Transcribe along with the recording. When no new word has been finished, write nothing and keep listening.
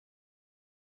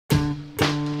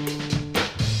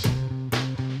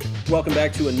Welcome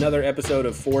back to another episode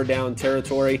of Four Down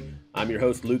Territory. I'm your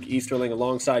host, Luke Easterling,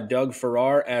 alongside Doug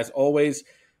Farrar. As always,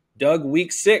 Doug,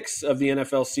 week 6 of the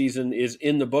NFL season is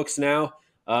in the books now,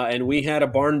 and we had a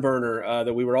barn burner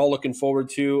that we were all looking forward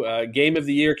to. Game of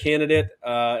the Year candidate,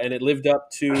 and it lived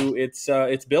up to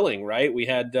its billing, right? We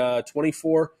had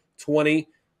 24-20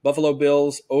 Buffalo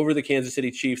Bills over the Kansas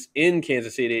City Chiefs in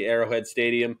Kansas City Arrowhead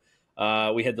Stadium.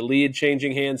 We had the lead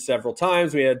changing hands several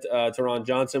times. We had Taron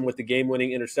Johnson with the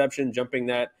game-winning interception, jumping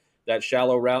that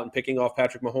shallow route and picking off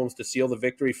Patrick Mahomes to seal the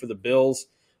victory for the Bills.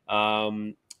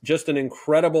 Just an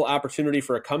incredible opportunity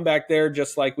for a comeback there,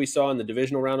 just like we saw in the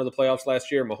divisional round of the playoffs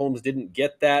last year. Mahomes didn't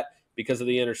get that because of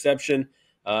the interception,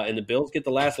 and the Bills get the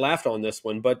last laugh on this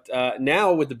one. But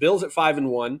now with the Bills at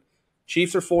 5-1,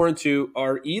 Chiefs are 4-2.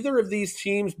 Are either of these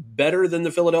teams better than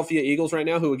the Philadelphia Eagles right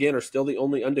now, who, again, are still the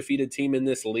only undefeated team in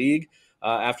this league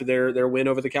after their win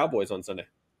over the Cowboys on Sunday?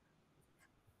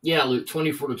 Yeah, Luke,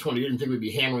 24-20. You didn't think we'd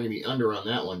be hammering the under on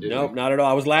that one, did you? Nope, not at all.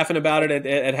 I was laughing about it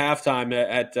at halftime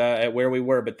at where we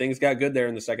were, but things got good there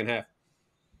in the second half.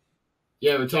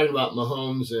 Yeah, we're talking about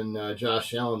Mahomes and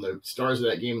Josh Allen. The stars of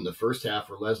that game in the first half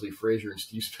were Leslie Frazier and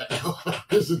Steve Spagnuolo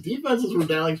because the defenses were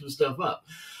dialing some stuff up.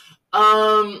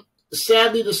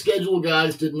 Sadly, the schedule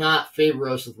guys did not favor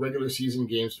us with regular season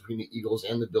games between the Eagles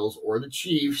and the Bills or the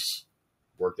Chiefs.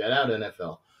 Work that out,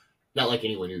 NFL. Not like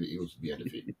anyone knew the Eagles would be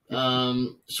undefeated.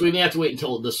 So we may have to wait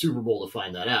until the Super Bowl to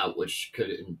find that out, which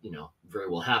could, very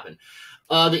well happen.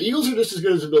 The Eagles are just as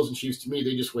good as the Bills and Chiefs to me.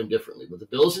 They just win differently. With the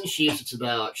Bills and Chiefs, it's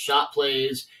about shot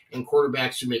plays and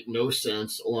quarterbacks who make no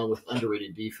sense, along with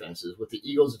underrated defenses. With the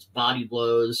Eagles, it's body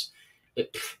blows.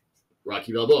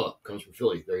 Rocky Balboa comes from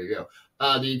Philly. There you go.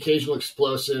 The occasional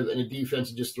explosive and a defense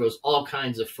that just throws all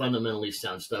kinds of fundamentally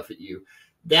sound stuff at you.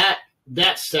 That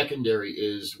secondary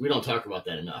is, we don't talk about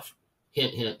that enough.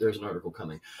 Hint, hint, there's an article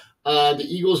coming. The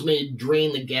Eagles may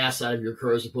drain the gas out of your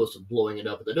car as opposed to blowing it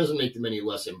up, but that doesn't make them any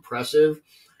less impressive.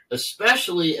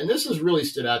 Especially, and this has really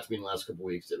stood out to me in the last couple of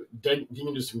weeks, digging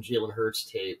into some Jalen Hurts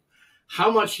tape,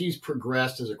 how much he's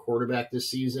progressed as a quarterback this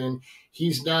season.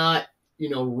 He's not,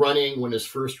 running when his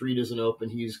first read isn't open.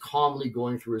 He's calmly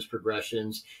going through his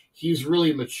progressions. He's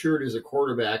really matured as a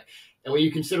quarterback. And when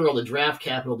you consider all the draft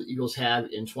capital the Eagles have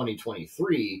in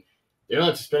 2023, they don't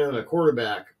have to spend it on a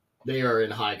quarterback. They are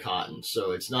in high cotton. So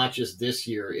it's not just this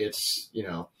year. It's,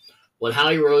 what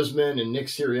Howie Roseman and Nick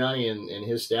Sirianni and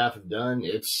his staff have done,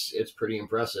 it's pretty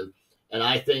impressive. And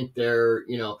I think they're,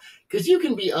 because you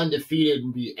can be undefeated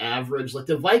and be average. Like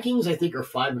the Vikings, I think, are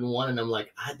 5-1, and I'm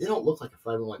like, they don't look like a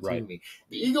 5-1 team to me.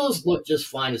 The Eagles look just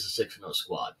fine as a 6-0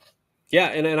 squad. Yeah,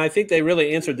 and I think they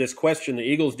really answered this question, the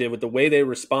Eagles did, with the way they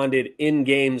responded in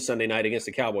game Sunday night against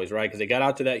the Cowboys, right? Because they got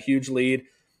out to that huge lead,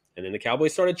 and then the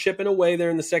Cowboys started chipping away there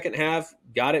in the second half,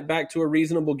 got it back to a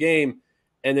reasonable game,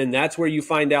 and then that's where you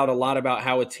find out a lot about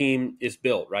how a team is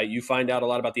built, right? You find out a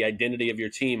lot about the identity of your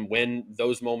team when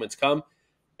those moments come,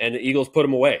 and the Eagles put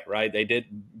them away, right? They did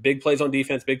big plays on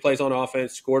defense, big plays on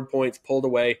offense, scored points, pulled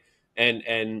away,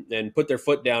 and put their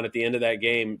foot down at the end of that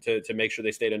game to make sure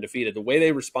they stayed undefeated. The way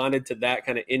they responded to that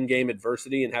kind of in-game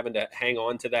adversity and having to hang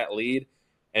on to that lead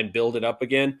and build it up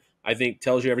again, I think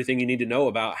tells you everything you need to know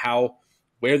about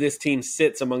where this team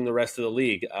sits among the rest of the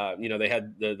league. They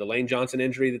had the Lane Johnson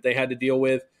injury that they had to deal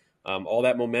with, all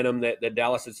that momentum that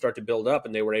Dallas had started to build up,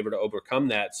 and they were able to overcome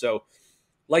that. So,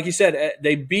 like you said,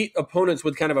 they beat opponents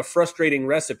with kind of a frustrating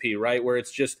recipe, right, where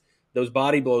it's just those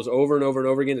body blows over and over and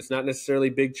over again. It's not necessarily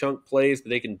big chunk plays, but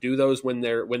they can do those when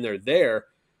they're there.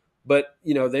 But,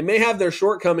 they may have their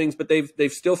shortcomings, but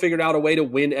they've still figured out a way to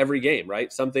win every game,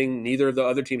 right? Something neither of the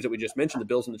other teams that we just mentioned, the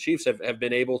Bills and the Chiefs, have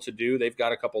been able to do. They've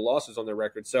got a couple losses on their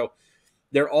record. So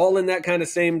they're all in that kind of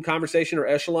same conversation or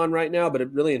echelon right now,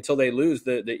 but really until they lose,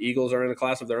 the Eagles are in a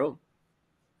class of their own.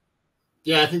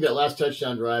 Yeah, I think that last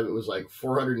touchdown drive, it was like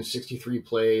 463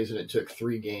 plays, and it took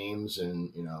 3 games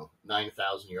and,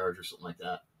 9,000 yards or something like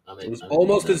that. It was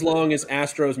almost as long as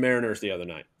Astros Mariners the other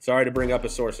night. Sorry to bring up a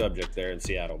sore subject there in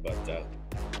Seattle, but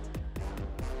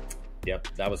yep,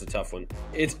 that was a tough one.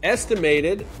 It's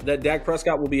estimated that Dak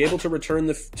Prescott will be able to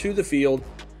return to the field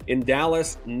in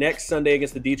Dallas next Sunday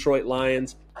against the Detroit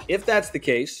Lions. If that's the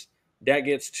case, Dak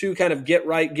gets 2 kind of get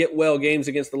right, get well games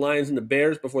against the Lions and the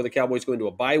Bears before the Cowboys go into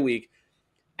a bye week.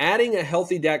 Adding a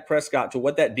healthy Dak Prescott to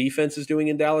what that defense is doing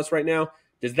in Dallas right now,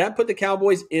 does that put the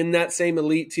Cowboys in that same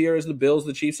elite tier as the Bills,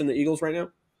 the Chiefs, and the Eagles right now?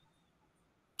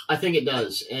 I think it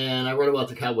does. And I wrote about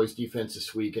the Cowboys defense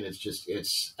this week, and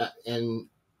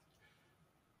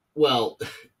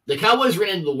The Cowboys ran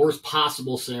into the worst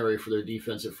possible scenario for their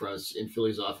defensive fronts in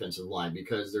Philly's offensive line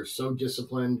because they're so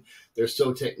disciplined, they're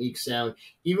so technique sound.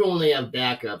 Even when they have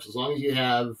backups, as long as you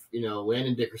have,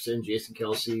 Landon Dickerson, Jason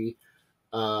Kelsey,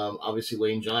 obviously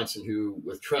Lane Johnson, who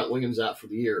with Trent Williams out for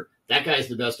the year, that guy's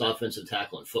the best offensive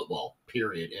tackle in football,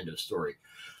 period, end of story.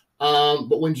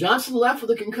 But when Johnson left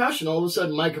with a concussion, all of a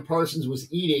sudden Micah Parsons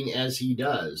was eating as he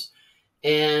does.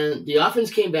 And the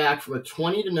offense came back from a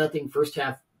 20-0 first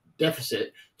half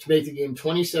deficit to make the game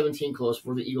 20-17 close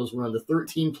before the Eagles were on the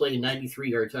 13-play,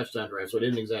 93-yard touchdown drive, so I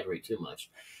didn't exaggerate too much.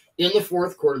 In the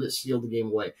fourth quarter that sealed the game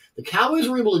away. The Cowboys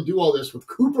were able to do all this with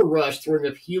Cooper Rush throwing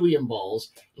up helium balls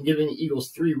and giving the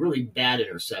Eagles 3 really bad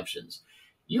interceptions.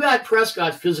 You had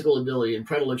Prescott's physical ability and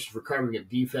predilection for carving up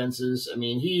defenses. I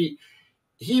mean,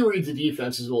 he reads the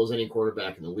defense as well as any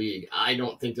quarterback in the league. I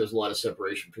don't think there's a lot of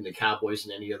separation between the Cowboys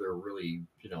and any other really,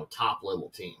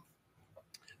 top-level team.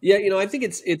 Yeah, I think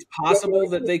it's possible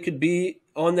that they could be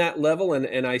on that level,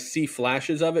 and I see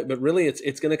flashes of it, but really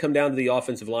it's going to come down to the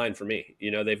offensive line for me.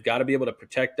 They've got to be able to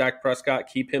protect Dak Prescott,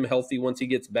 keep him healthy once he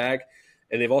gets back,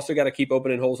 and they've also got to keep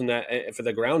opening holes in that for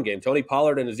the ground game. Tony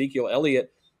Pollard and Ezekiel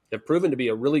Elliott have proven to be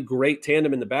a really great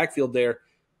tandem in the backfield there.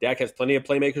 Dak has plenty of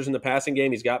playmakers in the passing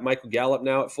game. He's got Michael Gallup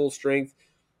now at full strength.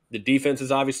 The defense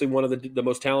is obviously one of the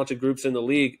most talented groups in the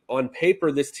league. On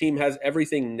paper, this team has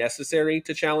everything necessary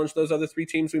to challenge those other 3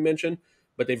 teams we mentioned,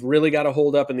 but they've really got to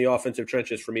hold up in the offensive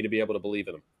trenches for me to be able to believe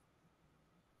in them.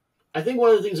 I think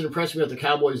one of the things that impressed me about the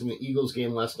Cowboys in the Eagles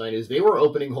game last night is they were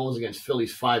opening holes against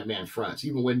Philly's 5-man fronts,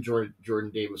 even when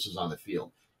Jordan Davis was on the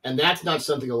field. And that's not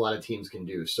something a lot of teams can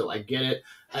do. So I get it.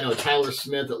 I know Tyler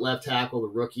Smith at left tackle, the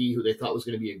rookie, who they thought was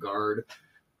going to be a guard,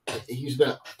 he's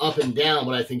been up and down,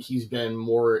 but I think he's been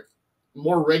more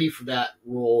ready for that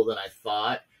role than I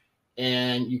thought.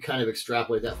 And you kind of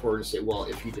extrapolate that forward and say, well,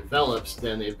 if he develops,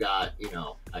 then they've got,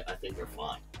 I think they're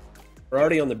fine. We're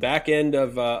already on the back end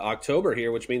of October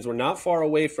here, which means we're not far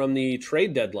away from the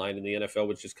trade deadline in the NFL,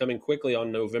 which is coming quickly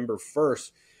on November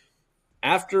 1st.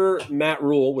 After Matt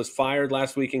Rule was fired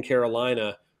last week in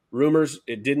Carolina, rumors,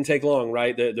 it didn't take long,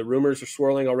 right? The rumors are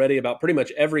swirling already about pretty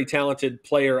much every talented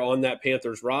player on that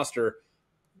Panthers roster.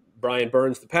 Brian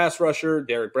Burns, the pass rusher,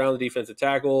 Derek Brown, the defensive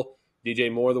tackle,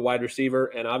 DJ Moore, the wide receiver,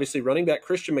 and obviously running back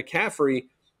Christian McCaffrey,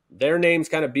 their names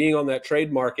kind of being on that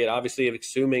trade market, obviously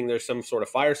assuming there's some sort of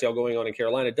fire sale going on in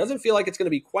Carolina. It doesn't feel like it's going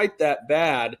to be quite that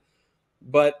bad,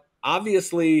 but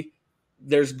obviously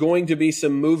there's going to be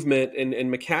some movement, and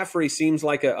McCaffrey seems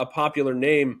like a popular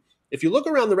name. If you look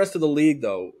around the rest of the league,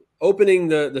 though, opening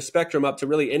the spectrum up to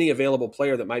really any available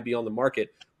player that might be on the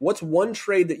market, what's one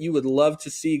trade that you would love to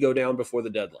see go down before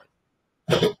the deadline?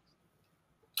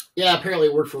 Yeah, apparently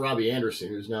it worked for Robbie Anderson,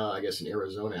 who's now, I guess, in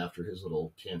Arizona after his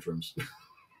little tantrums.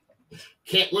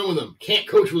 Can't win with him. Can't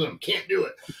coach with him. Can't do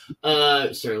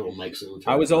it. Sorry, little Mike salute.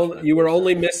 You were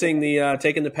only missing the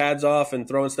taking the pads off and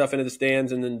throwing stuff into the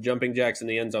stands and then jumping jacks in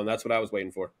the end zone. That's what I was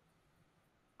waiting for.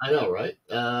 I know, right?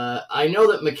 I know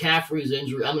that McCaffrey's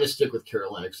injury – I'm going to stick with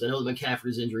Carolina because I know that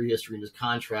McCaffrey's injury history and his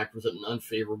contract was an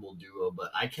unfavorable duo, but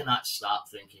I cannot stop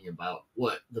thinking about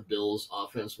what the Bills'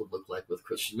 offense would look like with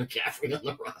Christian McCaffrey on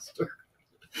the roster.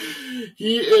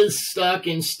 He is stuck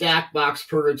in stack box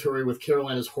purgatory with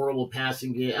Carolina's horrible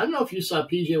passing game. I don't know if you saw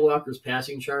P.J. Walker's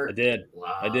passing chart. I did.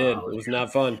 Wow. I did. It was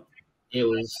not fun. It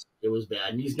was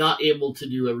bad. And he's not able to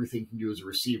do everything he can do as a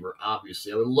receiver,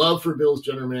 obviously. I would love for Bills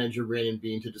general manager Brandon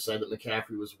Beane to decide that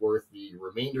McCaffrey was worth the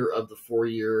remainder of the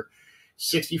 4-year,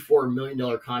 $64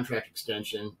 million contract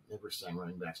extension. Never sign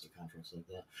running backs to contracts like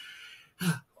that.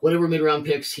 Whatever mid-round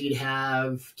picks he'd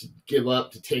have to give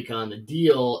up to take on the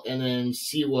deal, and then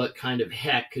see what kind of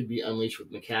heck could be unleashed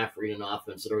with McCaffrey in an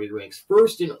offense that already ranks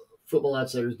first in Football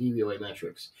Outsiders DVOA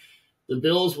metrics. The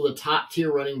Bills with a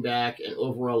top-tier running back and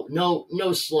overall,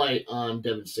 no slight on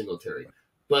Devin Singletary,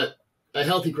 but a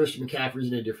healthy Christian McCaffrey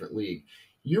is in a different league.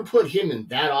 You put him in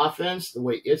that offense, the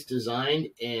way it's designed,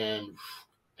 and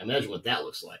imagine what that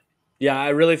looks like. Yeah, I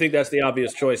really think that's the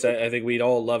obvious choice. I think we'd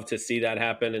all love to see that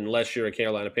happen unless you're a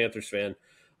Carolina Panthers fan.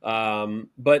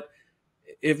 But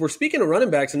if we're speaking of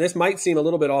running backs, and this might seem a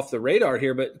little bit off the radar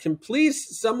here, but can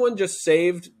please someone just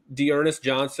saved Dearness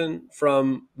Johnson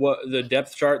from the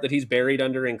depth chart that he's buried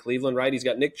under in Cleveland, right? He's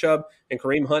got Nick Chubb and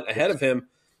Kareem Hunt ahead of him.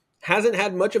 Hasn't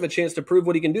had much of a chance to prove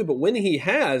what he can do, but when he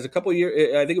has, a couple of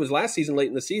years, I think it was last season, late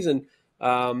in the season,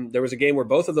 there was a game where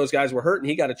both of those guys were hurt, and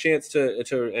he got a chance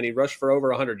and he rushed for over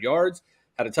 100 yards,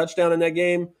 had a touchdown in that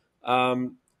game.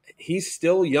 He's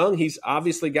still young. He's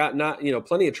obviously got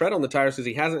plenty of tread on the tires because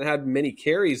he hasn't had many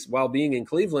carries while being in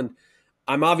Cleveland.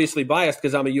 I'm obviously biased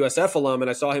because I'm a USF alum and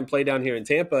I saw him play down here in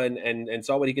Tampa and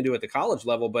saw what he can do at the college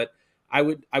level. But I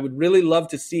would really love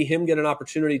to see him get an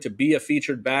opportunity to be a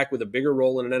featured back with a bigger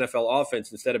role in an NFL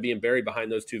offense instead of being buried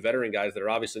behind those two veteran guys that are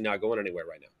obviously not going anywhere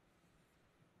right now.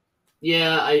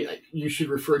 Yeah, you should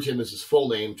refer to him as his full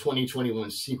name,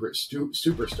 2021 Secret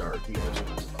Superstar.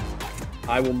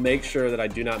 I will make sure that I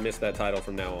do not miss that title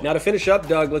from now on. Now to finish up,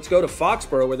 Doug, let's go to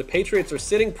Foxborough, where the Patriots are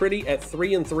sitting pretty at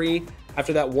 3-3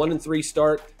 after that 1-3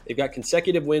 start. They've got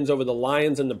consecutive wins over the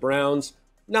Lions and the Browns.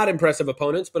 Not impressive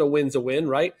opponents, but a win's a win,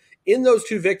 right? In those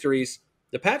two victories,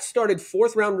 the Pats started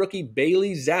fourth-round rookie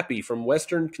Bailey Zappe from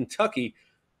Western Kentucky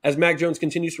as Mac Jones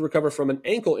continues to recover from an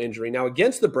ankle injury. Now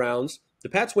against the Browns, the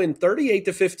Pats win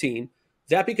 38-15.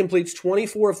 Zappe completes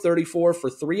 24 of 34 for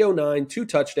 309, 2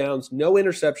 touchdowns, no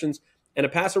interceptions, and a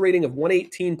passer rating of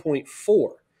 118.4.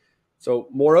 So,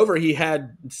 moreover, he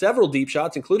had several deep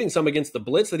shots, including some against the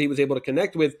blitz that he was able to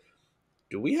connect with.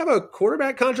 Do we have a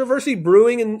quarterback controversy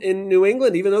brewing in New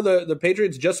England, even though the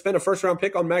Patriots just spent a first-round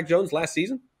pick on Mac Jones last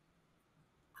season?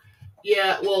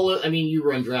 Yeah, well, I mean, you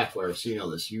run DraftWire, so you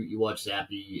know this. You watch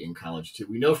Zappe in college, too.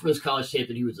 We know from his college tape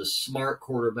that he was a smart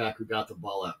quarterback who got the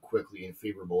ball out quickly in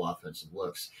favorable offensive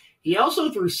looks. He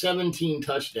also threw 17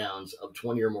 touchdowns of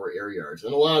 20 or more air yards,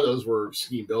 and a lot of those were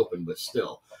schemed open, but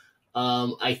still.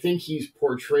 I think he's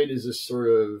portrayed as this sort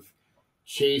of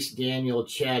Chase Daniel,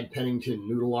 Chad Pennington,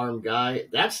 noodle arm guy.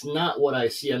 That's not what I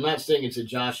see. I'm not saying it's a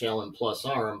Josh Allen plus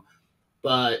arm,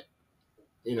 but,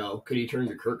 could he turn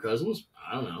to Kirk Cousins?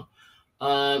 I don't know.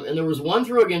 And there was one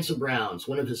throw against the Browns,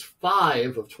 one of his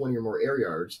 5 of 20 or more air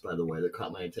yards, by the way, that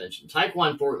caught my attention.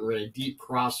 Tyquan Thornton ran a deep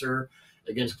crosser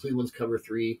against Cleveland's cover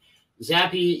 3.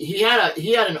 Zappe, he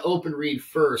had an open read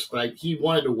first, but he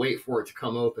wanted to wait for it to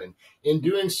come open. In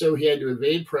doing so, he had to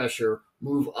evade pressure,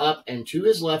 move up and to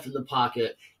his left in the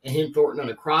pocket, and hit Thornton on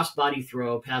a cross-body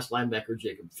throw past linebacker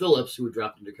Jacob Phillips, who had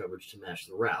dropped into coverage to match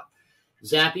the route.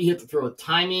 Zappe hit the throw with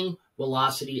timing,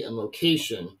 velocity, and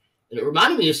location, and it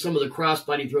reminded me of some of the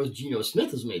cross-body throws Geno Smith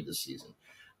has made this season.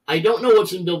 I don't know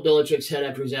what's in Bill Belichick's head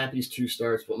after Zappe's 2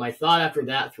 starts, but my thought after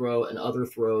that throw and other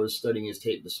throws studying his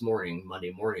tape this morning,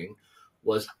 Monday morning,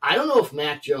 was I don't know if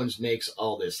Mac Jones makes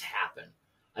all this happen.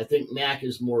 I think Mac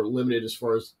is more limited as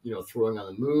far as, throwing on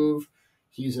the move.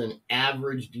 He's an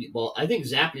average deep ball. I think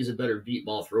Zappe is a better deep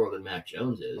ball thrower than Mac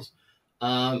Jones is.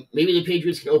 Maybe the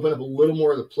Patriots can open up a little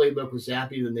more of the playbook with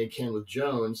Zappe than they can with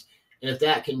Jones. And if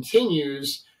that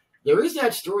continues, there is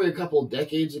that story a couple of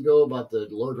decades ago about the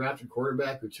low-drafted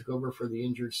quarterback who took over for the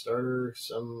injured starter.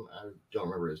 I don't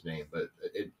remember his name, but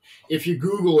if you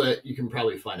Google it, you can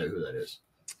probably find out who that is.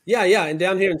 Yeah, and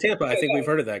down here in Tampa, I think we've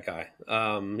heard of that guy.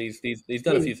 He's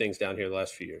done a few things down here the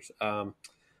last few years. I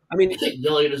think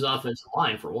Elliott is offensive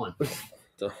line for one.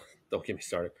 Don't get me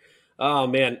started. Oh,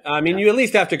 man. I mean, you at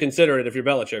least have to consider it if you're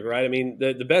Belichick, right? I mean,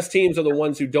 the best teams are the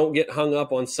ones who don't get hung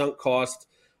up on sunk cost,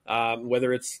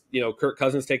 whether it's, Kirk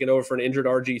Cousins taking over for an injured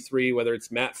RG3, whether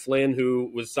it's Matt Flynn, who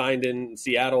was signed in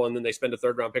Seattle, and then they spend a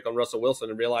third-round pick on Russell Wilson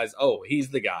and realize, oh, he's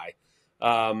the guy.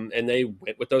 And they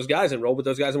went with those guys and rolled with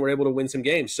those guys and were able to win some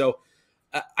games. So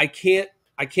I can't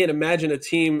imagine a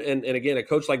team and again, a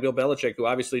coach like Bill Belichick, who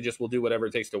obviously just will do whatever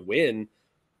it takes to win.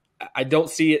 I don't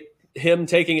see him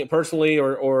taking it personally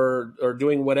or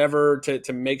doing whatever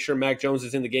to make sure Mac Jones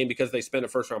is in the game because they spent a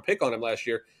first-round pick on him last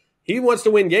year. He wants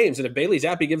to win games, and if Bailey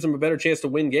Zappe gives him a better chance to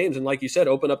win games and, like you said,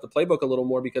 open up the playbook a little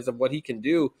more because of what he can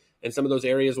do in some of those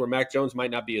areas where Mac Jones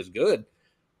might not be as good,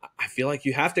 I feel like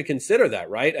you have to consider that,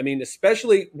 right? I mean,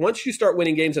 especially once you start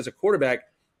winning games as a quarterback,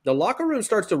 the locker room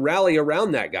starts to rally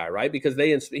around that guy, right? Because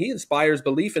he inspires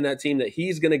belief in that team that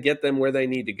he's going to get them where they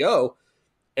need to go.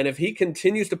 And if he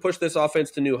continues to push this offense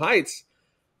to new heights,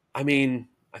 I mean,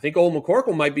 I think old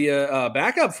McCorkle might be a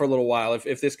backup for a little while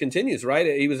if this continues, right?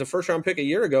 He was a first-round pick a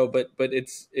year ago, but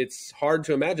it's hard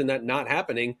to imagine that not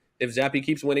happening if Zappe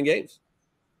keeps winning games.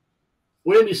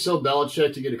 Wouldn't it be so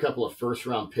Belichick to get a couple of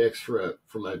first-round picks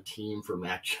from a team for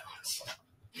Mac Jones?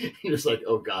 You're just like,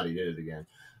 oh, God, he did it again.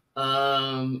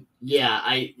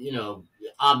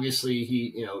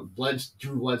 Obviously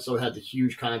Drew Bledsoe had the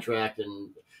huge contract, and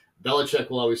Belichick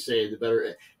will always say the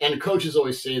better, and coaches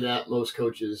always say that. Most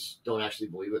coaches don't actually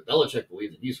believe it. Belichick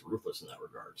believes it. He's ruthless in that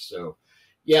regard. So,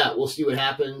 yeah, we'll see what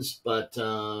happens. But,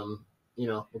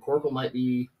 McCorkle might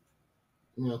be,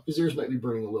 his ears might be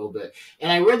burning a little bit.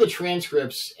 And I read the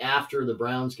transcripts after the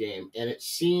Browns game, and it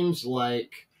seems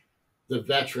like the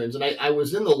veterans, and I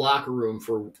was in the locker room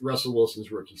for Russell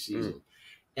Wilson's rookie season,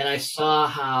 and I saw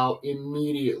how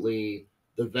immediately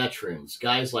the veterans,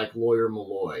 guys like Lawyer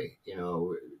Malloy,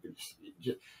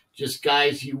 just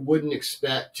guys you wouldn't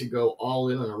expect to go all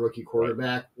in on a rookie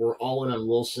quarterback, were all in on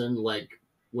Wilson. Like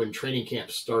when training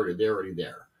camp started, they're already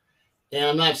there. And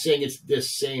I'm not saying it's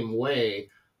this same way,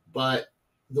 but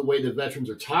the way the veterans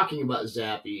are talking about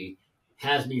Zappe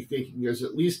has me thinking there's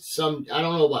at least some, I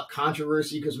don't know about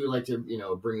controversy because we like to,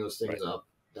 bring those things up.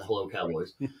 The Hello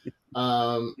Cowboys.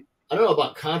 I don't know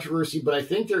about controversy, but I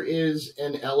think there is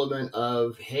an element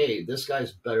of, hey, this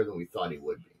guy's better than we thought he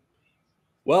would be.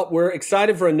 Well, we're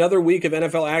excited for another week of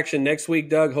NFL action next week,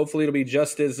 Doug. Hopefully it'll be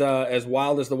just as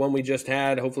wild as the one we just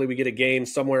had. Hopefully we get a game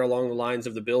somewhere along the lines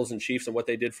of the Bills and Chiefs and what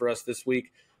they did for us this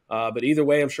week. But either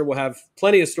way, I'm sure we'll have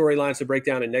plenty of storylines to break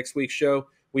down in next week's show.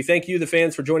 We thank you, the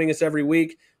fans, for joining us every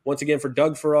week. Once again, for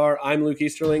Doug Farrar, I'm Luke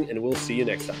Easterling, and we'll see you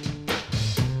next time.